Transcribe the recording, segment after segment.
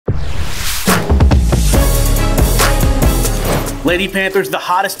Lady Panthers, the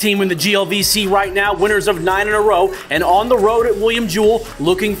hottest team in the GLVC right now, winners of 9 in a row, and on the road at William Jewell,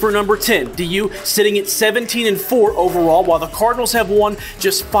 looking for number 10. DU sitting at 17-4 overall, while the Cardinals have won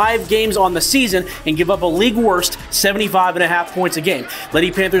just 5 games on the season and give up a league worst 75.5 points a game. Lady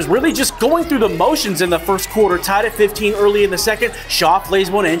Panthers really just going through the motions in the first quarter, tied at 15 early in the second. Shaw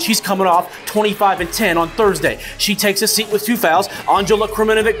plays one in. She's coming off 25-10 on Thursday. She takes a seat with 2 fouls. Angela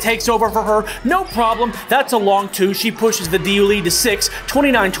Kreminovic takes over for her. No problem. That's a long 2. She pushes the DU lead to 6,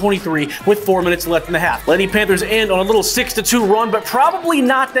 29-23 with 4 minutes left in the half. Lady Panthers end on a little 6-2 run, but probably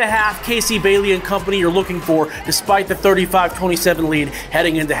not the half Casey Bailey and company are looking for, despite the 35-27 lead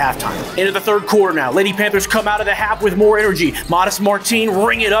heading into halftime. Into the third quarter now. Lady Panthers come out of the half with more energy. Modest Martine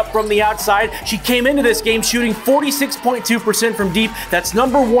ring it up from the outside. She came into this game shooting 46.2% from deep. That's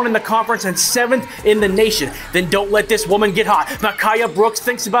number 1 in the conference and 7th in the nation. Then don't let this woman get hot. Mikaiya Brooks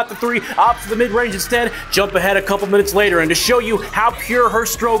thinks about the 3, opts for the mid-range instead. Jump ahead a couple minutes later, and to show you how pure her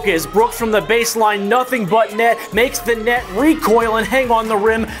stroke is, Brooks from the baseline, nothing but net, makes the net recoil and hang on the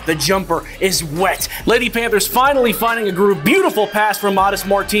rim. The jumper is wet. Lady Panthers finally finding a groove. Beautiful pass from Modest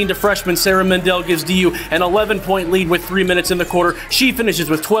Martine to freshman Sarah Mendel gives DU an 11-point lead with 3 minutes in the quarter. She finishes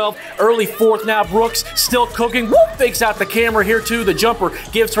with 12. Early fourth now. Brooks still cooking. Whoop, fakes out the camera here too. The jumper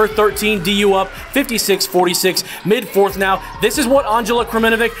gives her 13. DU up 56-46. Mid-fourth now. This is what Angela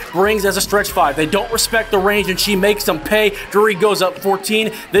Kreminovic brings as a stretch 5. They don't respect the range, and she makes them pay. Drury goes up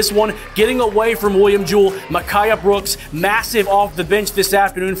 14. This one getting away from William Jewell. Mikaiya Brooks, massive off the bench this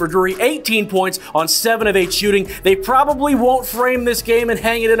afternoon for Drury. 18 points on 7 of 8 shooting. They probably won't frame this game and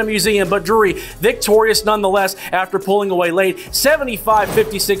hang it in a museum, but Drury victorious nonetheless after pulling away late.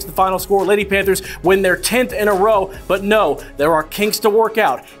 75-56 the final score. Lady Panthers win their 10th in a row, but no, there are kinks to work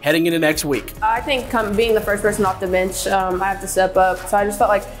out heading into next week. I think being the first person off the bench, I have to step up, so I just felt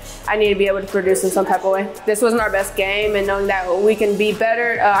like I need to be able to produce in some type of way. This wasn't our best game, and knowing that we can be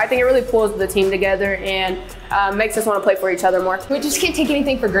better, I think it really pulls the team together and makes us want to play for each other more. We just can't take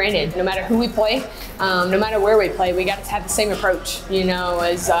anything for granted. No matter who we play, no matter where we play, we got to have the same approach. You know,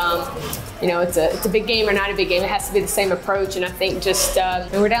 as you know, it's a big game or not a big game. It has to be the same approach. And I think just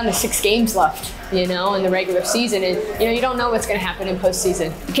we're down to 6 games left, you know, in the regular season, and you know, you don't know what's going to happen in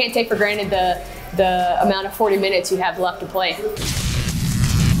postseason. You can't take for granted the amount of 40 minutes you have left to play.